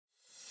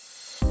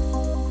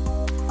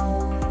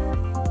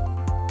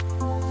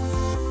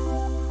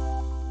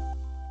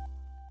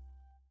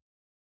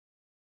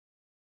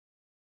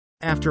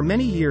After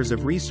many years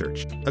of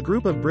research, a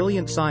group of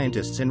brilliant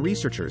scientists and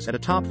researchers at a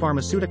top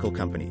pharmaceutical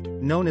company,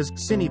 known as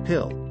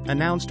CinePill,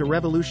 announced a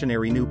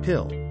revolutionary new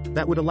pill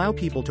that would allow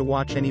people to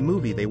watch any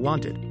movie they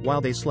wanted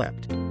while they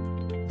slept.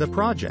 The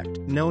project,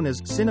 known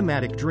as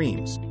Cinematic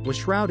Dreams, was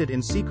shrouded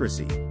in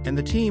secrecy, and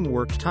the team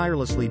worked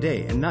tirelessly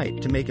day and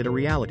night to make it a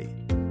reality.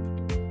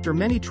 After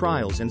many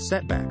trials and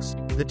setbacks,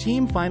 the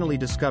team finally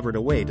discovered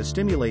a way to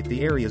stimulate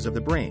the areas of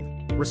the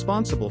brain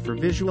responsible for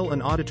visual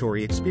and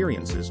auditory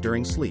experiences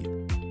during sleep.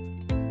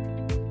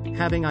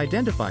 Having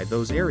identified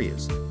those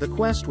areas, the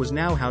quest was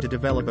now how to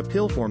develop a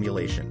pill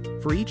formulation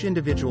for each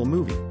individual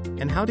movie,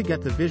 and how to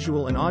get the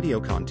visual and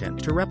audio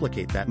content to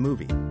replicate that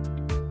movie.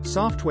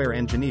 Software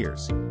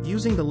engineers,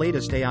 using the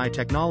latest AI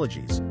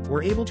technologies,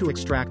 were able to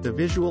extract the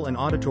visual and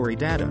auditory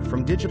data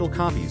from digital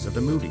copies of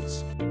the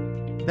movies.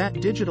 That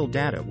digital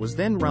data was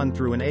then run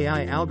through an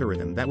AI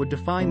algorithm that would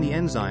define the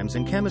enzymes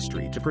and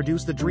chemistry to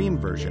produce the dream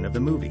version of the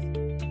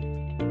movie.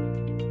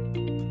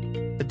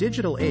 The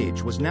digital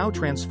age was now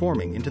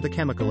transforming into the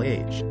chemical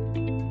age.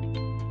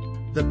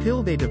 The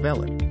pill they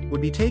developed would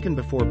be taken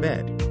before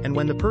bed, and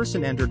when the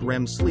person entered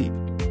REM sleep,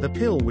 the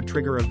pill would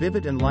trigger a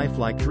vivid and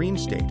lifelike dream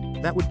state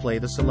that would play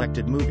the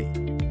selected movie.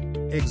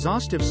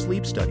 Exhaustive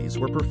sleep studies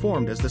were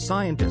performed as the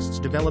scientists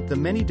developed the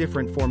many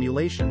different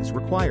formulations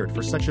required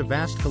for such a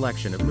vast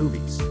collection of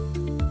movies.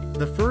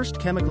 The first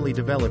chemically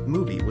developed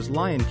movie was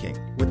Lion King,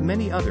 with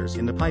many others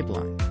in the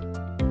pipeline.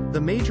 The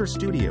major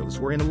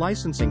studios were in a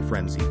licensing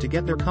frenzy to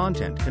get their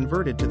content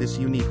converted to this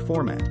unique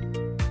format.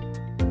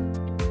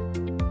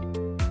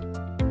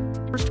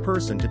 The first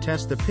person to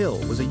test the pill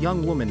was a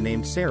young woman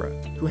named Sarah,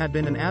 who had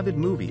been an avid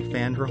movie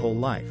fan her whole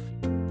life.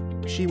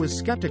 She was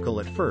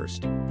skeptical at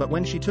first, but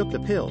when she took the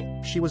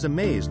pill, she was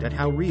amazed at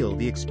how real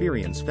the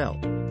experience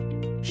felt.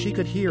 She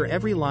could hear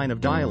every line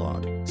of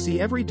dialogue, see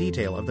every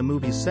detail of the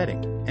movie's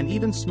setting, and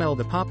even smell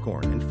the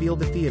popcorn and feel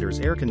the theater's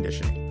air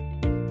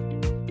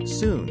conditioning.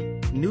 Soon,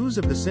 news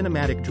of the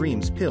Cinematic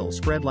Dreams pill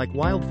spread like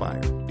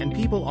wildfire, and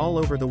people all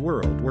over the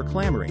world were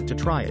clamoring to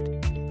try it,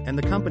 and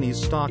the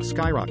company's stock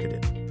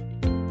skyrocketed.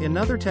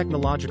 Another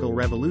technological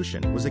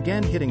revolution was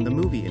again hitting the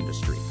movie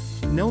industry.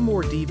 No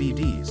more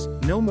DVDs,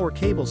 no more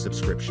cable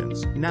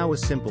subscriptions, now a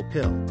simple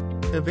pill.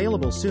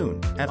 Available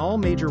soon, at all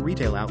major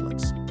retail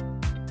outlets.